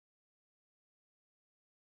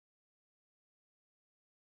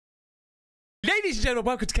Ladies and gentlemen,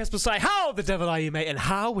 welcome to Caspersight. How the devil are you, mate? And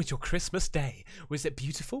how was your Christmas day? Was it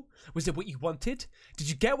beautiful? Was it what you wanted? Did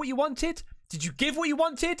you get what you wanted? Did you give what you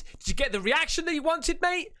wanted? Did you get the reaction that you wanted,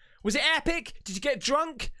 mate? Was it epic? Did you get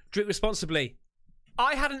drunk? Drink responsibly.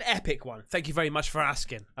 I had an epic one. Thank you very much for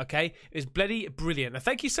asking, okay? It was bloody brilliant. And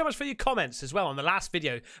thank you so much for your comments as well on the last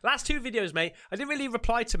video. Last two videos, mate, I didn't really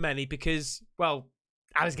reply to many because, well,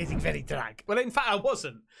 I was getting very drunk. Well, in fact, I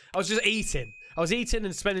wasn't. I was just eating. I was eating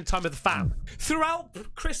and spending time with the fam.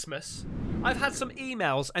 Throughout Christmas, I've had some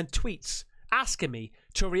emails and tweets asking me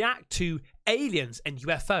to react to aliens and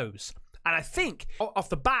UFOs. And I think off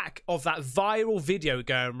the back of that viral video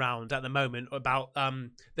going around at the moment about the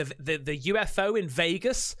UFO in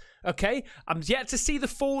Vegas, okay? I'm yet to see the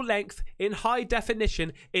full length in high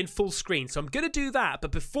definition in full screen. So I'm going to do that.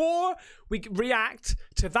 But before we react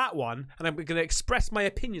to that one, and I'm going to express my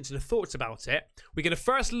opinions and thoughts about it, we're going to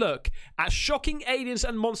first look at shocking aliens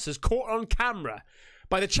and monsters caught on camera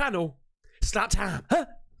by the channel Slap Time. Huh?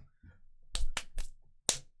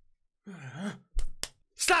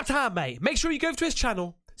 Slap Time, mate. Make sure you go over to his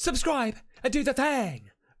channel, subscribe, and do the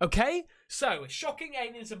thing. Okay? So, shocking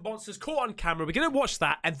aliens and monsters caught on camera. We're going to watch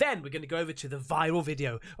that, and then we're going to go over to the viral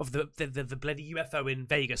video of the bloody UFO in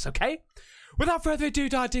Vegas, okay? Without further ado,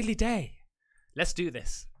 diddly day. Let's do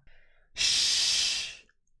this. Shh.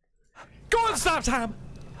 Go on, Slap Time.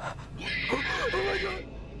 Oh my god.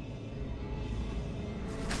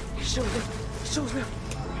 Shows me.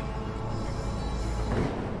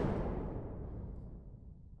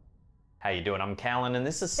 How you doing? I'm Callan, and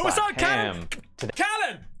this is What's up, Callan?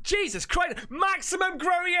 Callan! Jesus Christ! Maximum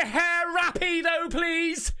grow your hair rapido,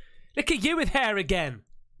 please! Look at you with hair again.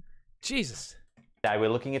 Jesus. Today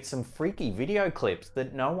we're looking at some freaky video clips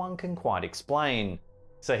that no one can quite explain.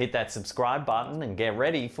 So hit that subscribe button and get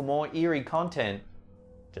ready for more eerie content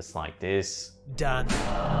just like this. Done.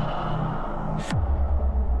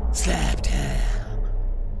 Slap Time.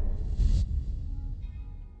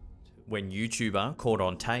 When YouTuber caught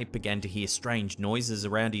on tape began to hear strange noises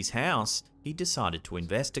around his house, he decided to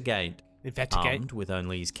investigate. Armed with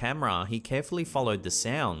only his camera, he carefully followed the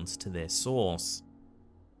sounds to their source.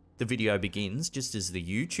 The video begins just as the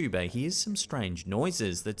YouTuber hears some strange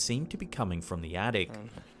noises that seem to be coming from the attic.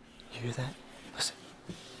 You hear that? Listen.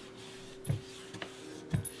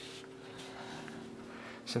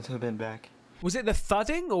 Since I've been back, Was it the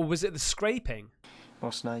thudding or was it the scraping?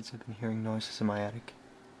 most nights I've been hearing noises in my attic.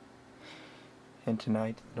 And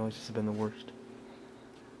tonight, the noises have been the worst.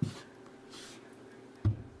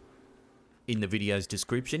 In the video's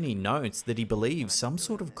description, he notes that he believes some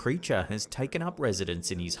sort of creature has taken up residence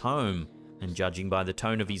in his home, and judging by the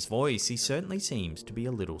tone of his voice, he certainly seems to be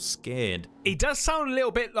a little scared. He does sound a little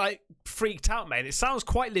bit like freaked out, mate. It sounds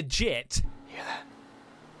quite legit. You hear that?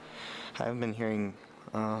 I haven't been hearing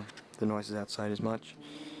the noises outside as much.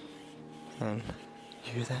 And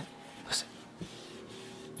you hear that? Listen.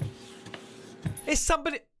 It's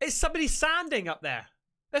somebody sanding up there.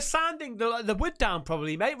 They're sanding the wood down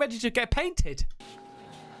probably, mate, ready to get painted.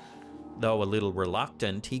 Though a little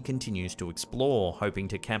reluctant, he continues to explore, hoping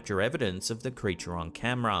to capture evidence of the creature on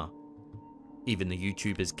camera. Even the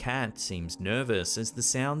YouTuber's cat seems nervous as the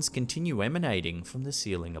sounds continue emanating from the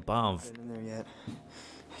ceiling above. Not in there yet.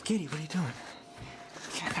 Kitty, what are you doing?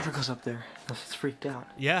 Cat never goes up there unless it's freaked out.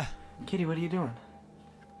 Yeah. Kitty, what are you doing?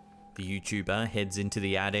 The YouTuber heads into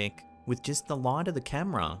the attic with just the light of the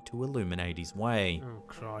camera to illuminate his way. Oh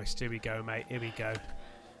Christ, here we go, mate, here we go.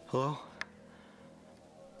 Hello?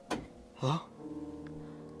 Hello?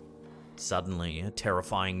 Suddenly, a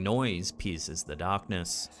terrifying noise pierces the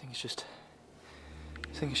darkness. I think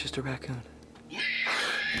it's just a raccoon.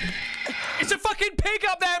 It's a fucking pig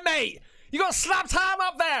up there, mate! You got Slap Time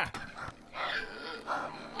up there!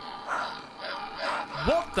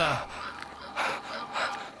 What the?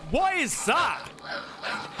 What is that?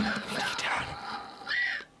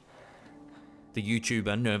 The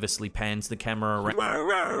YouTuber nervously pans the camera around.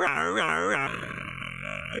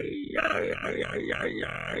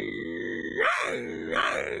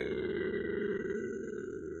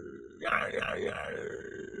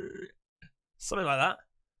 Something like that.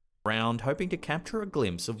 Hoping to capture a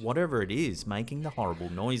glimpse of whatever it is making the horrible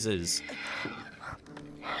noises.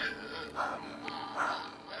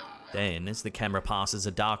 Then, as the camera passes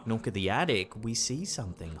a dark nook of the attic, we see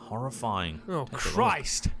something horrifying. Oh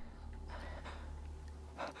Christ!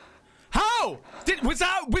 How? Was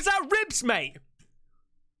that ribs, mate?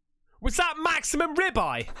 Was that maximum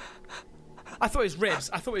ribeye? I thought it was ribs.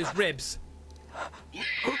 Oh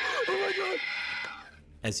my god!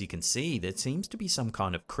 As you can see, there seems to be some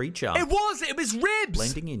kind of creature. It was ribs!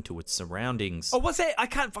 Blending into its surroundings. Oh, was it? I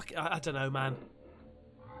can't fucking... I don't know, man.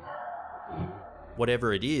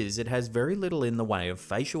 Whatever it is, it has very little in the way of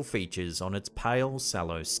facial features on its pale,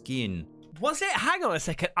 sallow skin. Was it? Hang on a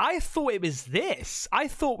second. I thought it was this. I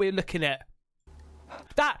thought we were looking at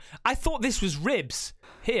that. I thought this was ribs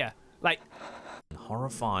here. Like,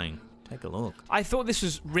 horrifying. Take a look. I thought this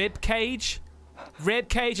was rib cage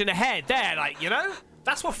and a head there. Like, you know,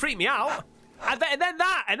 that's what freaked me out. And then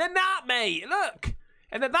that, mate. Look,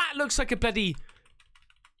 and then that looks like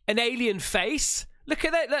an alien face. Look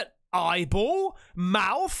at that. Look, eyeball,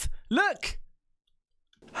 mouth. Look.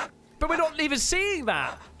 But we're not even seeing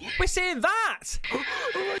that. We're seeing that.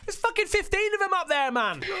 There's fucking 15 of them up there,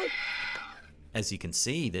 man. As you can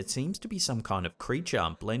see, there seems to be some kind of creature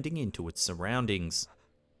blending into its surroundings.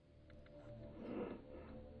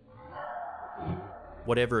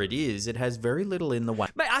 Whatever it is, it has very little in the way.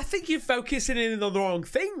 Mate, I think you're focusing in on the wrong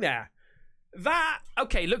thing there. That,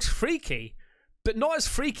 okay, looks freaky, but not as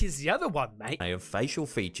freaky as the other one, mate. Of facial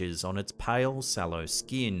features on its pale, sallow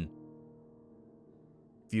skin.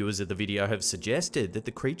 Viewers of the video have suggested that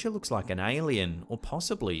the creature looks like an alien, or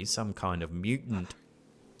possibly some kind of mutant.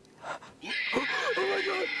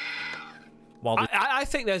 While I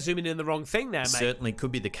think they're zooming in the wrong thing there, mate. Certainly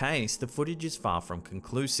could be the case, the footage is far from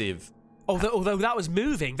conclusive. Although that was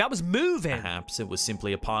moving. That was moving. Perhaps it was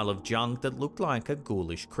simply a pile of junk that looked like a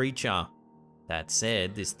ghoulish creature. That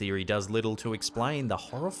said, this theory does little to explain the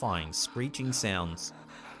horrifying screeching sounds.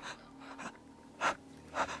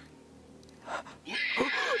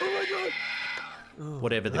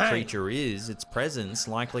 Whatever the creature is, its presence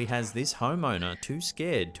likely has this homeowner too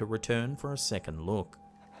scared to return for a second look.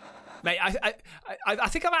 Mate, I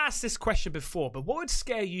think I've asked this question before, but what would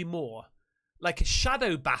scare you more? Like a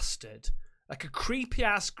shadow bastard, like a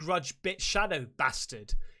creepy-ass grudge bit shadow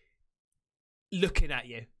bastard looking at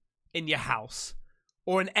you in your house,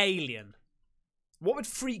 or an alien? What would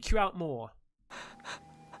freak you out more?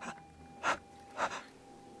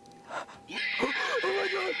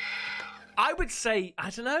 I would say, I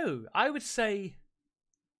don't know. I would say,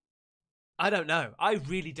 I don't know. I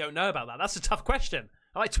really don't know about that. That's a tough question.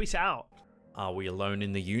 I might tweet it out. Are we alone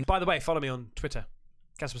in the universe? By the way, follow me on Twitter.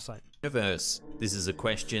 Caspersight. This is a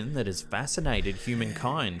question that has fascinated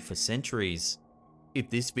humankind for centuries. If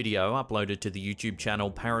this video uploaded to the YouTube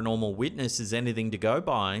channel Paranormal Witness is anything to go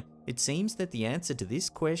by, it seems that the answer to this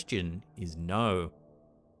question is no.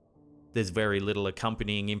 There's very little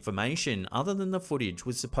accompanying information other than the footage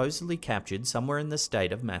was supposedly captured somewhere in the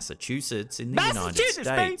state of Massachusetts in the United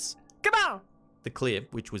States. Mate. Come on! The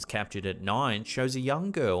clip, which was captured at night, shows a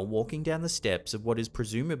young girl walking down the steps of what is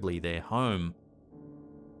presumably their home.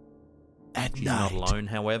 She's not alone,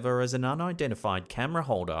 however, as an unidentified camera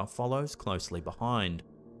holder follows closely behind.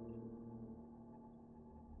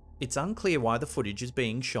 It's unclear why the footage is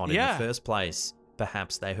being shot in the first place.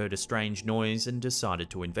 Perhaps they heard a strange noise and decided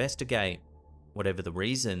to investigate. Whatever the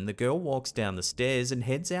reason, the girl walks down the stairs and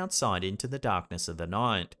heads outside into the darkness of the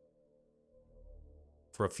night.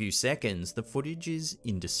 For a few seconds, the footage is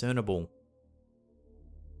indiscernible.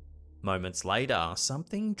 Moments later,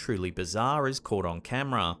 something truly bizarre is caught on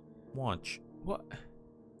camera. Watch. What?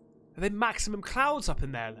 Are there maximum clouds up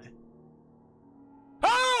in there?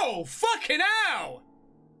 Oh, fucking hell!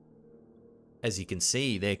 As you can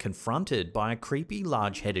see, they're confronted by a creepy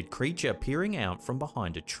large-headed creature peering out from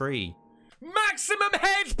behind a tree. Maximum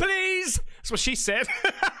head, please! That's what she said.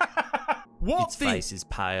 Its face is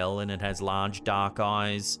pale and it has large dark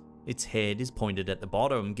eyes. Its head is pointed at the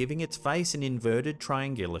bottom, giving its face an inverted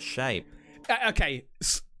triangular shape. Okay,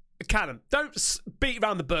 Callum, don't beat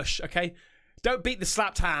around the bush, okay? Don't beat the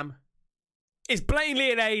slapped ham. It's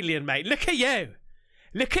blatantly an alien, mate. Look at you.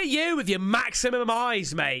 Look at you with your maximum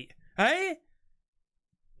eyes, mate. Hey?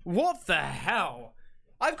 What the hell?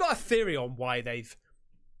 I've got a theory on why they've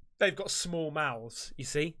got small mouths, you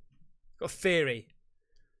see? Got a theory.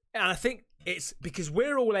 And I think it's because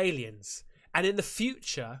we're all aliens. And in the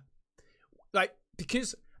future, like,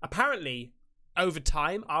 because apparently over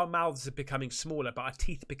time our mouths are becoming smaller, but our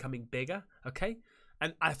teeth are becoming bigger, okay?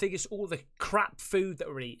 And I think it's all the crap food that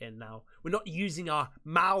we're eating now. We're not using our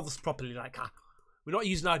mouths properly, like, we're not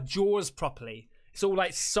using our jaws properly. It's all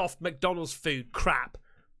like soft McDonald's food crap,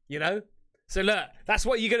 you know? So look, that's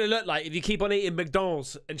what you're going to look like if you keep on eating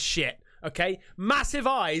McDonald's and shit, okay? Massive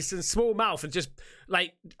eyes and small mouth and just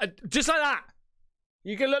like that.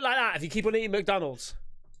 You can look like that if you keep on eating McDonald's.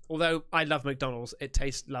 Although I love McDonald's, it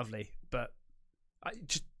tastes lovely, but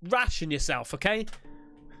just ration yourself, okay?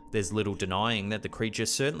 There's little denying that the creature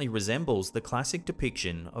certainly resembles the classic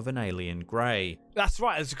depiction of an alien grey. That's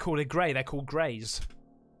right, as they call it grey, they're called greys.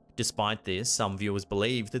 Despite this, some viewers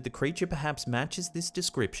believe that the creature perhaps matches this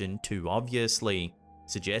description too obviously.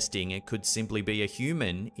 suggesting it could simply be a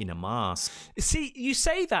human in a mask. See, you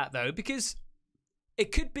say that though, because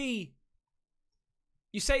it could be.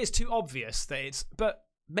 You say it's too obvious that it's, but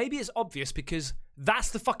maybe it's obvious because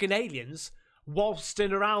that's the fucking aliens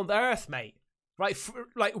waltzing around the Earth, mate. Right,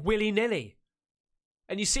 like willy nilly.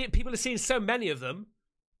 And you see it. People are seeing so many of them.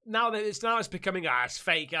 Now it's becoming it's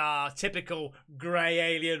fake, typical grey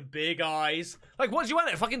alien, big eyes. Like, what do you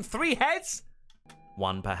want? Fucking 3 heads?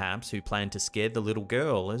 One perhaps who planned to scare the little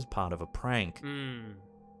girl as part of a prank.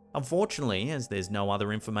 Unfortunately, as there's no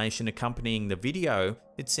other information accompanying the video,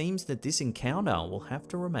 it seems that this encounter will have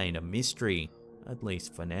to remain a mystery, at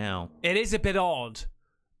least for now. It is a bit odd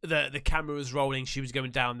that the camera was rolling, she was going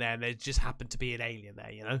down there, and there just happened to be an alien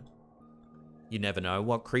there, you know? You never know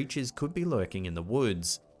what creatures could be lurking in the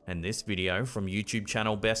woods. And this video from YouTube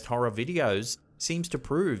channel Best Horror Videos seems to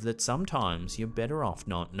prove that sometimes you're better off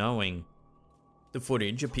not knowing. The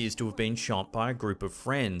footage appears to have been shot by a group of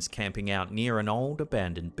friends camping out near an old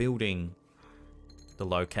abandoned building. The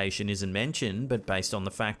location isn't mentioned, but based on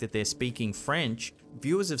the fact that they're speaking French,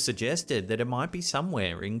 viewers have suggested that it might be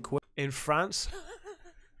somewhere in France?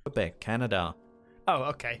 Quebec, Canada. Oh,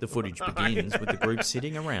 okay. The footage begins with the group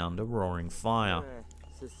sitting around a roaring fire.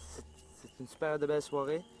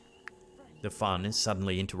 The fun is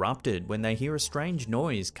suddenly interrupted when they hear a strange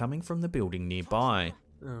noise coming from the building nearby.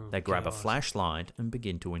 Oh, they grab a flashlight and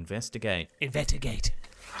begin to investigate. Investigate.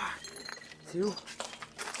 Then,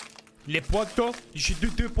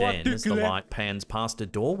 as the light pans past a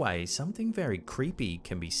doorway, something very creepy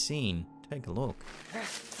can be seen. Take a look.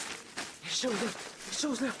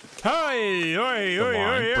 Hey, The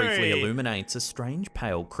light briefly illuminates a strange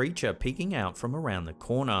pale creature peeking out from around the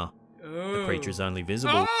corner. The creature's only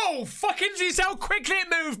visible. Oh, fucking just how quickly it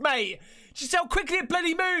moved, mate! Just how quickly it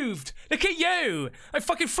bloody moved! Look at you! Like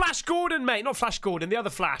fucking Flash Gordon, mate. Not Flash Gordon, the other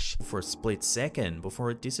Flash. For a split second before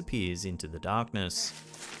it disappears into the darkness.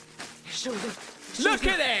 Look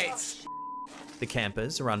at it! The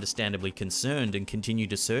campers are understandably concerned and continue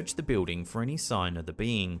to search the building for any sign of the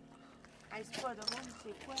being. Unfortunately,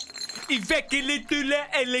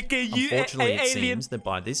 it seems that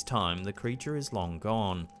by this time, the creature is long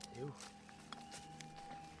gone.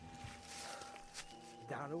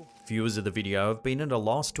 Viewers of the video have been at a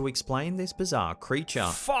loss to explain this bizarre creature.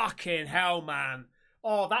 Fucking hell, man.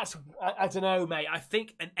 Oh, that's... I don't know, mate. I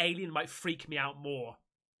think an alien might freak me out more.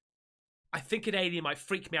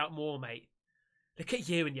 Mate. Look at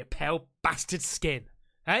you and your pale bastard skin.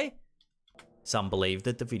 Hey? Some believe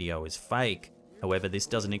that the video is fake. However, this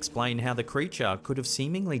doesn't explain how the creature could have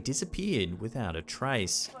seemingly disappeared without a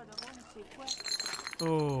trace.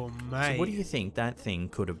 Oh, mate. So what do you think that thing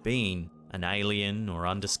could have been? An alien or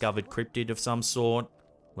undiscovered cryptid of some sort?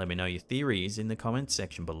 Let me know your theories in the comments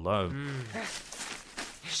section below.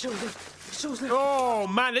 Oh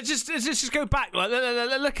man, let's just go back.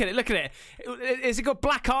 Look at it. Has it got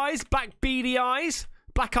black eyes, black beady eyes,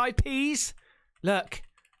 black-eyed peas? Look.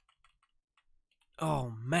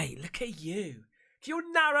 Oh mate, look at you. Your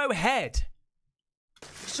narrow head.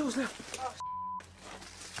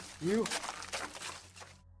 You.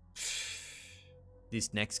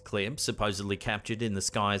 This next clip, supposedly captured in the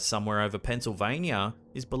skies somewhere over Pennsylvania,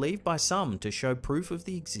 is believed by some to show proof of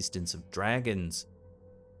the existence of dragons.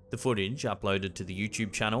 The footage, uploaded to the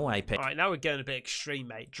YouTube channel Apex... Alright, now we're going a bit extreme,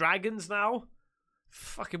 mate. Dragons now?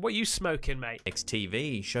 Fucking, what are you smoking, mate?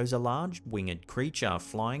 XTV shows a large winged creature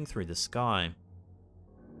flying through the sky.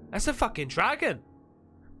 That's a fucking dragon.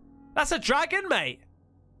 That's a dragon, mate.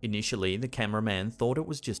 Initially, the cameraman thought it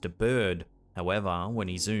was just a bird. However, when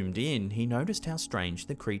he zoomed in, he noticed how strange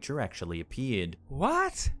the creature actually appeared.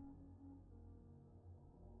 What?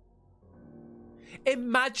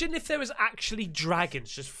 Imagine if there was actually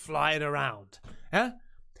dragons just flying around. Huh?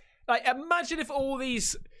 Like, imagine if all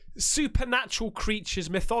these supernatural creatures,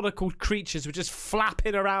 mythological creatures were just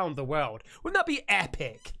flapping around the world. Wouldn't that be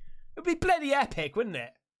epic? It would be bloody epic, wouldn't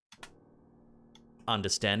it?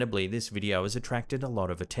 Understandably, this video has attracted a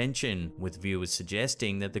lot of attention, with viewers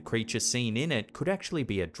suggesting that the creature seen in it could actually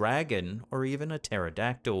be a dragon or even a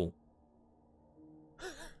pterodactyl.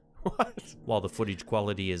 What? While the footage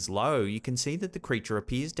quality is low, you can see that the creature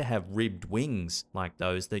appears to have ribbed wings, like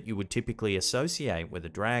those that you would typically associate with a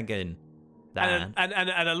dragon. And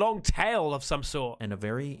a long tail of some sort. And a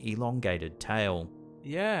very elongated tail.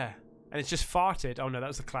 Yeah. And it's just farted. Oh no, that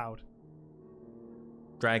was the cloud.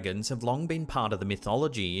 Dragons have long been part of the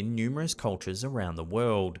mythology in numerous cultures around the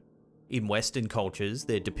world. In Western cultures,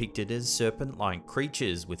 they're depicted as serpent-like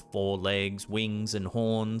creatures with 4 legs, wings, and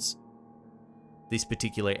horns. This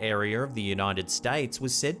particular area of the United States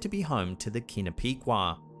was said to be home to the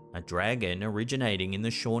Kinapiqua, a dragon originating in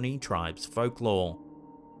the Shawnee tribe's folklore.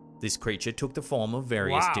 This creature took the form of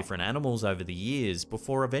various different animals over the years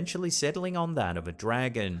before eventually settling on that of a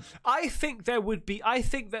dragon. I think that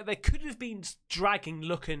there could have been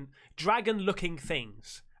dragon-looking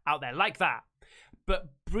things out there like that. But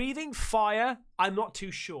breathing fire, I'm not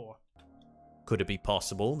too sure. Could it be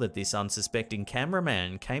possible that this unsuspecting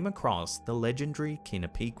cameraman came across the legendary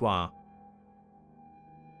Kinapiqua?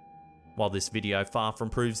 While this video far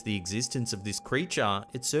from proves the existence of this creature,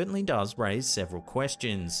 it certainly does raise several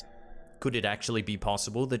questions. Could it actually be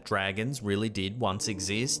possible that dragons really did once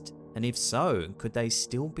exist? And if so, could they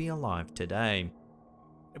still be alive today?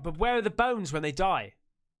 But where are the bones when they die?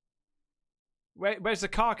 Where's the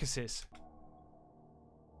carcasses?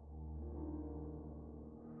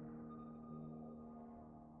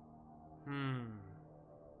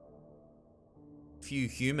 Few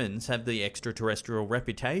humans have the extraterrestrial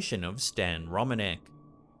reputation of Stan Romanek.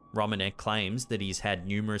 Romanek claims that he's had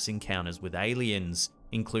numerous encounters with aliens,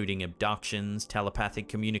 including abductions, telepathic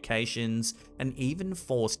communications, and even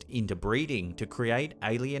forced interbreeding to create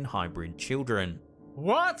alien hybrid children.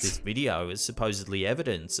 What? This video is supposedly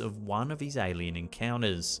evidence of one of his alien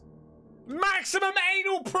encounters. Maximum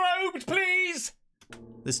anal probed, please!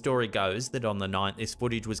 The story goes that on the night this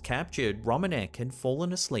footage was captured, Romanek had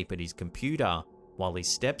fallen asleep at his computer, while his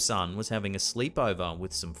stepson was having a sleepover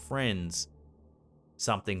with some friends.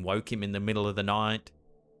 Something woke him in the middle of the night.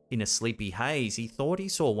 In a sleepy haze, he thought he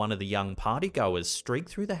saw one of the young partygoers streak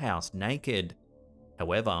through the house naked.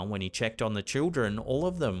 However, when he checked on the children, all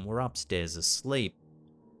of them were upstairs asleep.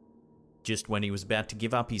 Just when he was about to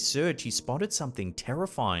give up his search, he spotted something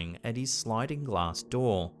terrifying at his sliding glass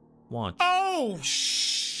door. Watch. Oh,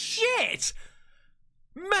 shit!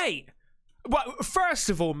 Mate! Well, first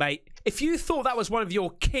of all, mate, if you thought that was one of your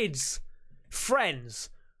kids' friends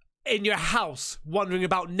in your house wandering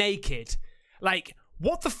about naked, like,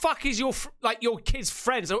 what the fuck is your kid's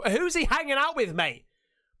friends? Who's he hanging out with, mate?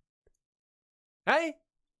 Hey?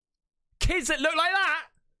 Kids that look like that?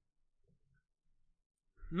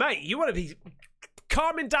 Mate, you want to be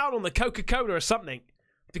calming down on the Coca-Cola or something.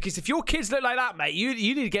 Because if your kids look like that, mate, you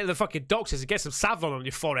need to get to the fucking doctors and get some Savlon on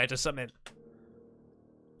your forehead or something.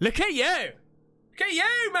 Look at you! Look at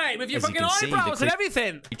you, mate, with your fucking eyebrows and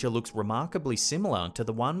everything! The creature looks remarkably similar to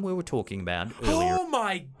the one we were talking about earlier. Oh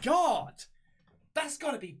my god! That's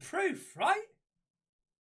got to be proof, right?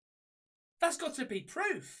 That's got to be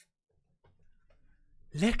proof.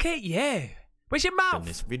 Look at you. Where's your mouth? In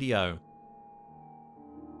this video.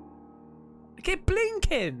 Look at it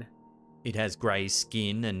blinking. It has grey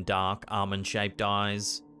skin and dark almond-shaped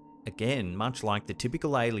eyes. Again, much like the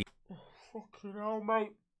typical alien Fucking hell,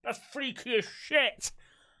 mate. That's freaky as shit.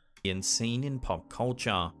 Seen in pop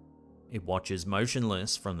culture. It watches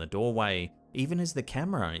motionless from the doorway, even as the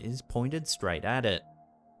camera is pointed straight at it.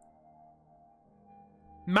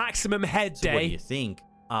 Maximum head So day. what do you think?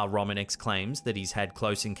 Are Romanek's claims that he's had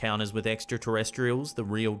close encounters with extraterrestrials the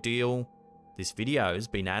real deal? This video has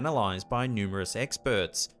been analysed by numerous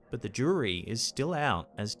experts, but the jury is still out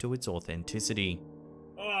as to its authenticity.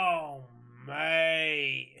 Oh,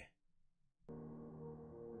 mate.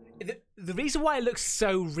 The reason why it looks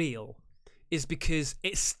so real is because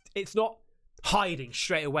it's not hiding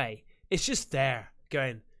straight away. It's just there,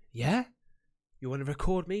 going, yeah? You want to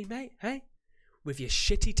record me, mate? Hey? With your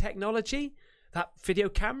shitty technology? That video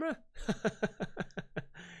camera?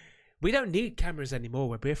 We don't need cameras anymore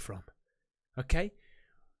where we're from. Okay?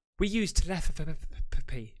 We use telepathy.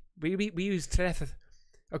 We use telepathy.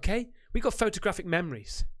 Okay? We got photographic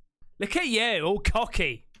memories. Look at you, all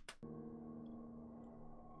cocky.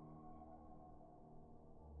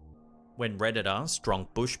 When Redditor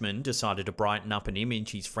Stronk Bushman decided to brighten up an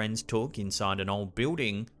image his friends took inside an old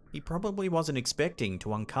building, he probably wasn't expecting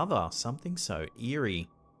to uncover something so eerie.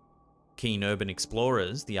 Keen urban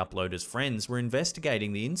explorers, the uploader's friends, were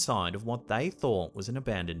investigating the inside of what they thought was an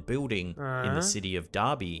abandoned building in the city of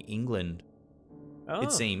Derby, England.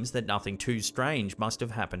 It seems that nothing too strange must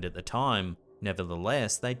have happened at the time.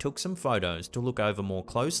 Nevertheless, they took some photos to look over more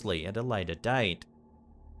closely at a later date.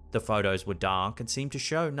 The photos were dark and seemed to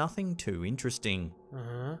show nothing too interesting.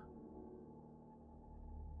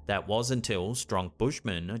 That was until Stronk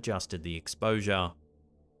Bushman adjusted the exposure.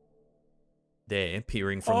 There,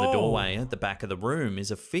 peering from the doorway at the back of the room,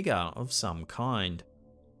 is a figure of some kind.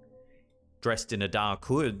 Dressed in a dark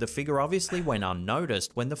hood, the figure obviously went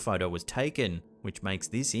unnoticed when the photo was taken, which makes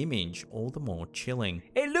this image all the more chilling.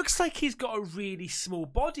 It looks like he's got a really small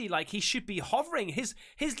body, like he should be hovering. His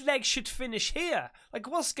legs should finish here. Like,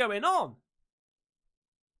 what's going on?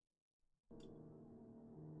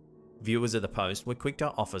 Viewers of the post were quick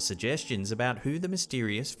to offer suggestions about who the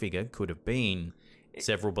mysterious figure could have been.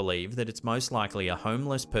 Several believe that it's most likely a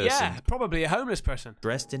homeless person. Yeah, probably a homeless person.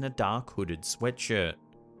 Dressed in a dark hooded sweatshirt.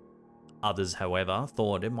 Others, however,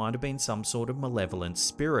 thought it might have been some sort of malevolent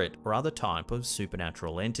spirit or other type of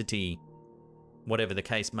supernatural entity. Whatever the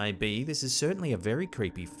case may be, this is certainly a very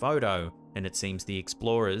creepy photo, and it seems the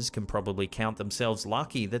explorers can probably count themselves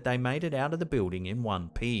lucky that they made it out of the building in one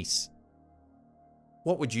piece.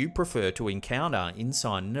 What would you prefer to encounter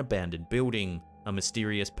inside an abandoned building? A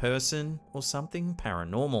mysterious person or something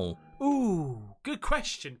paranormal? Ooh, good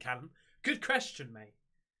question, Callum. Good question, mate.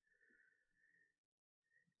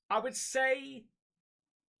 I would say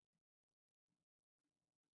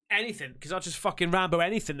anything, because I'll just fucking Rambo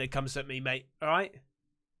anything that comes at me, mate. Alright?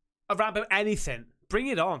 I'll Rambo anything. Bring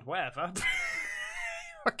it on, whatever.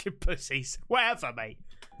 Fucking pussies. Whatever, mate.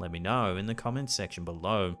 Let me know in the comments section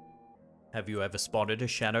below. Have you ever spotted a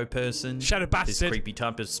shadow person? Shadow bastard. This creepy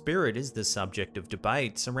type of spirit is the subject of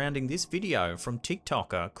debate surrounding this video from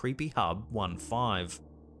TikToker CreepyHub15.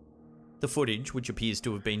 The footage, which appears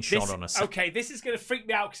to have been shot on a... Okay, this is going to freak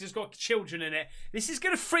me out because it's got children in it. This is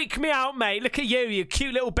going to freak me out, mate. Look at you, you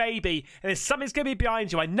cute little baby. And there's something's going to be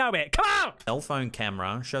behind you. I know it. Come on! Cell phone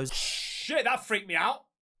camera shows... Shit, that freaked me out.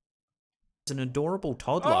 An adorable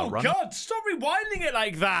toddler running... Oh, God, stop rewinding it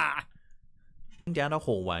like that. Down a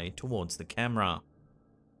hallway towards the camera.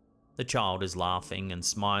 The child is laughing and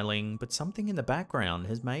smiling, but something in the background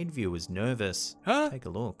has made viewers nervous. Huh? Take a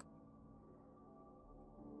look.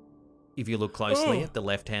 If you look closely at the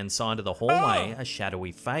left-hand side of the hallway, a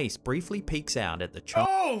shadowy face briefly peeks out at the child.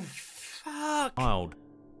 Oh, fuck.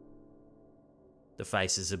 The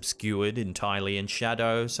face is obscured entirely in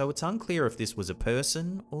shadow, so it's unclear if this was a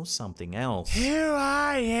person or something else. Here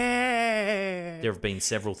I am. There have been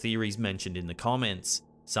several theories mentioned in the comments.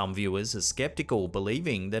 Some viewers are skeptical,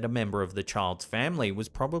 believing that a member of the child's family was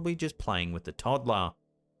probably just playing with the toddler.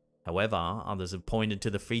 However, others have pointed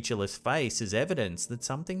to the featureless face as evidence that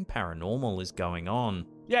something paranormal is going on.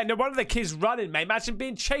 Yeah, no wonder the kid's running, mate. Imagine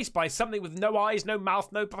being chased by something with no eyes, no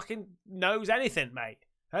mouth, no fucking nose, anything, mate.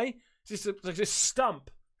 Hey? Just a stump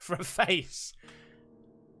for a face.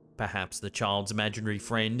 Perhaps the child's imaginary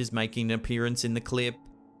friend is making an appearance in the clip,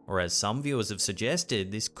 or as some viewers have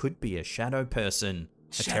suggested, this could be a shadow person,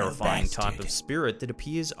 a terrifying type of spirit that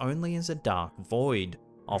appears only as a dark void,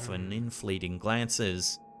 often in fleeting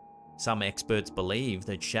glances. Some experts believe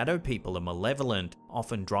that shadow people are malevolent,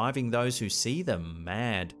 often driving those who see them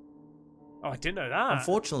mad. Oh, I didn't know that.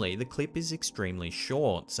 Unfortunately, the clip is extremely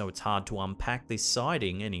short, so it's hard to unpack this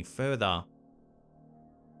sighting any further.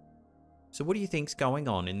 So what do you think's going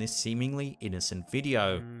on in this seemingly innocent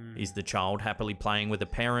video? Is the child happily playing with a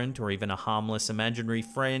parent or even a harmless imaginary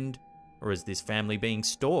friend? Or is this family being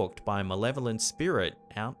stalked by a malevolent spirit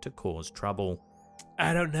out to cause trouble?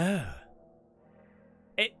 I don't know.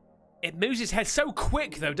 It moves its head so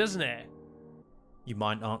quick though, doesn't it? You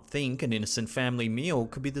might not think an innocent family meal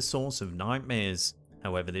could be the source of nightmares.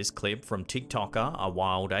 However, this clip from TikToker A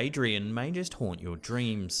Wild Adrian may just haunt your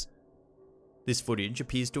dreams. This footage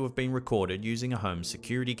appears to have been recorded using a home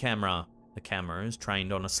security camera. The camera is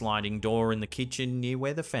trained on a sliding door in the kitchen near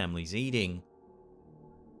where the family's eating.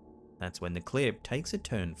 That's when the clip takes a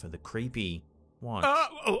turn for the creepy. Watch.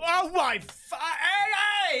 Oh my...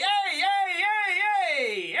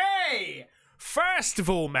 Hey! First of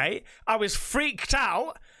all, mate, I was freaked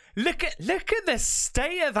out. Look at the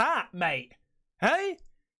state of that, mate. Hey?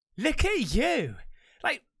 Look at you.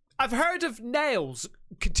 Like, I've heard of nails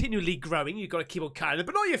continually growing. You've got to keep on cutting them,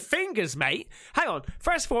 but not your fingers, mate. Hang on.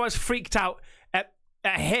 First of all, I was freaked out at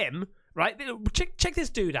him, right? Check this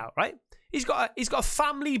dude out, right? He's got a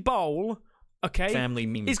family bowl, okay? Family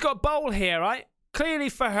meme. He's got a bowl here, right? Clearly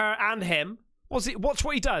for her and him. Watch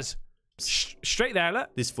what he does. Straight there,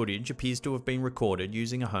 look. This footage appears to have been recorded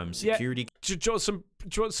using a home security Do you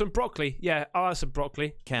want some broccoli? Yeah, I'll have some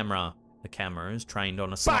broccoli. camera. The camera is trained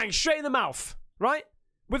on a Bang! Straight in the mouth, right?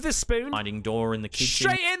 With the spoon. sliding door in the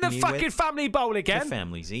kitchen. Straight in the fucking family bowl again. The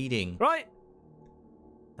family's eating. Right?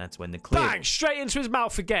 That's when the clip Bang! Straight into his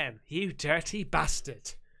mouth again. You dirty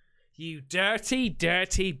bastard. You dirty,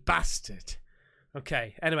 dirty bastard.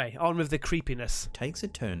 Okay, anyway, on with the creepiness. takes a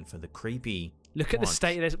turn for the creepy. Look at the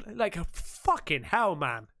state of this. Like, fucking hell,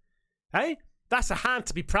 man. Hey? That's a hand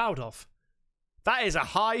to be proud of. That is a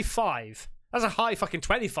high 5. That's a high fucking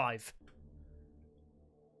 25.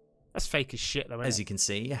 That's fake as shit, though, isn't As you can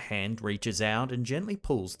see, a hand reaches out and gently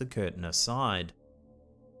pulls the curtain aside.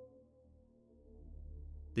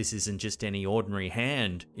 This isn't just any ordinary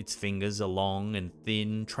hand. Its fingers are long and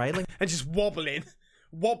thin, trailing and just wobbling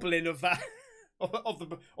of that,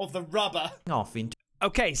 of the rubber. off into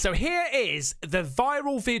Okay, so here is the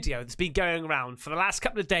viral video that's been going around for the last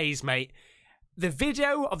couple of days, mate. the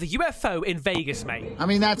video of the UFO in Vegas, mate. I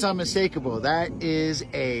mean, that's unmistakable. That is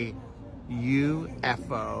a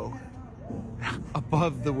UFO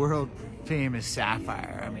above the world famous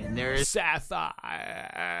sapphire. I mean, there's sapphire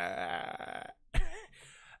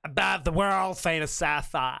above the world famous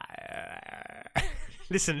sapphire.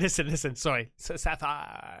 listen. Sorry,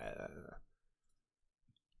 sapphire.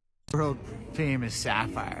 World famous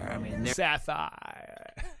sapphire. I mean,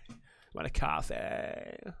 sapphire. Want a coffee?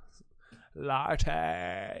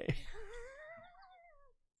 Latte.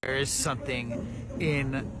 There is something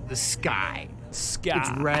in the sky. It's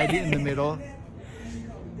red in the middle.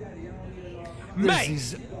 There's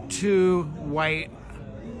these two white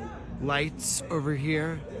lights over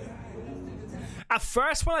here. At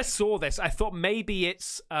first, when I saw this, I thought maybe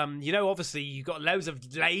it's, you know, obviously you got loads of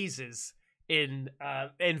lasers in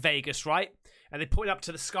Vegas, right? And they put it up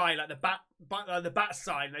to the sky like the bat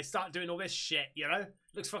sign. And they start doing all this shit, you know?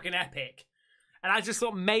 Looks fucking epic. And I just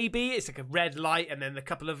thought maybe it's like a red light and then a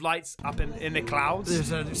couple of lights up in the clouds.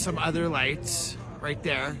 There's some other lights right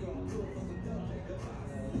there.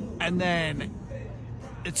 And then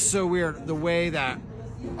it's so weird the way that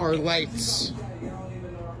our lights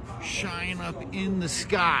shine up in the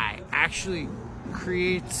sky actually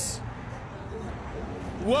creates...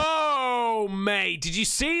 Whoa, mate. Did you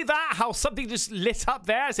see that? How something just lit up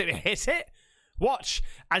there as it hit it? Watch.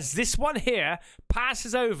 As this one here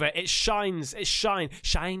passes over, it shines. It shine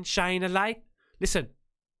a light. Listen.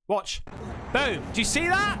 Watch. Boom. Do you see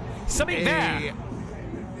that? Something there.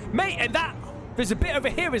 Mate, and that... There's a bit over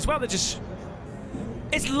here as well that just...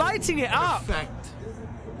 It's lighting it up. Perfect.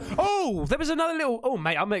 Oh, there was another little... Oh,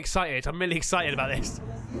 mate, I'm excited. I'm really excited about this.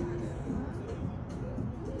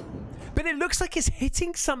 But it looks like it's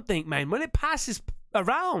hitting something, man, when it passes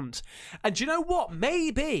around. And do you know what?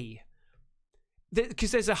 Maybe...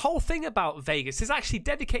 Because there's a whole thing about Vegas. There's actually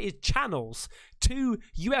dedicated channels to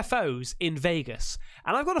UFOs in Vegas.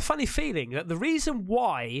 And I've got a funny feeling that the reason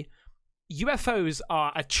why UFOs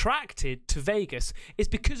are attracted to Vegas is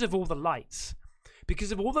because of all the lights.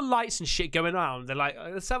 Because of all the lights and shit going on. They're like,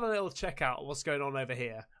 let's have a little check out what's going on over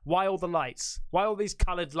here. Why all the lights? Why all these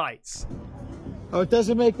colored lights? Oh, it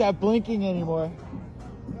doesn't make that blinking anymore.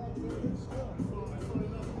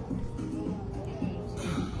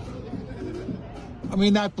 I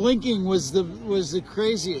mean, that blinking was the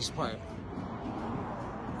craziest part.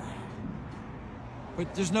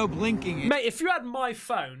 But there's no blinking. Mate, if you had my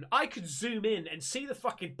phone, I could zoom in and see the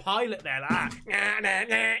fucking pilot there like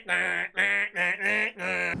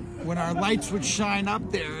that. When our lights would shine up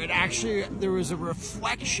there, there was a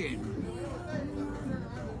reflection.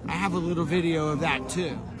 I have a little video of that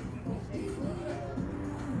too.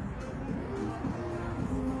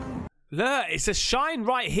 Look, it's a shine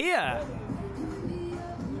right here.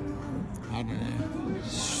 I don't know.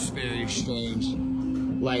 It's very strange.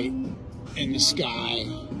 Light in the sky.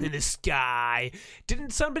 In the sky.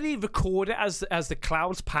 Didn't somebody record it as the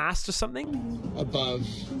clouds passed or something? Above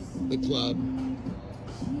the club.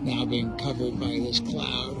 Now being covered by this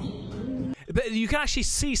cloud. But you can actually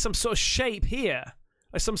see some sort of shape here.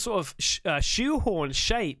 Like some sort of shoehorn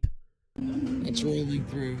shape. It's rolling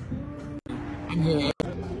through. I'm here.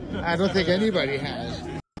 I don't think anybody has.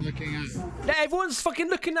 Looking at. Yeah, everyone's fucking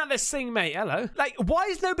looking at this thing, mate. Hello. Like, why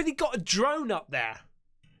has nobody got a drone up there?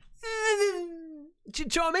 Do you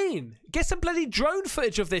know what I mean? Get some bloody drone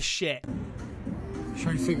footage of this shit.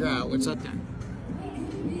 Trying to figure out what's up there.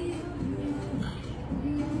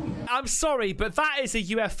 I'm sorry, but that is a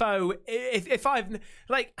UFO. If I've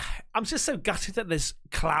like, I'm just so gutted that there's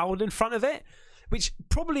cloud in front of it, which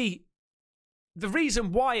probably the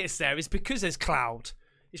reason why it's there is because there's cloud.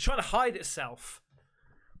 It's trying to hide itself.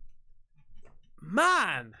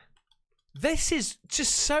 Man, this is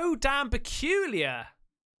just so damn peculiar.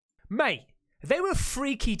 Mate, they were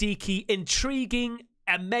freaky deaky, intriguing,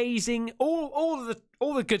 amazing, all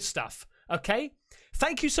the good stuff, okay?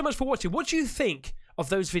 Thank you so much for watching. What do you think of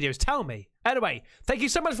those videos? Tell me. Anyway, thank you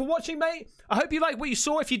so much for watching, mate. I hope you liked what you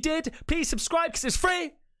saw. If you did, please subscribe because it's free.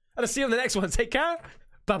 And I'll see you on the next one. Take care.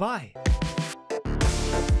 Bye-bye.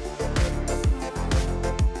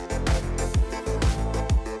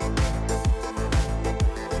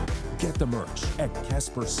 Get the merch at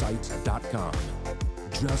Caspersight.com.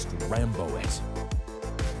 Just Rambo it.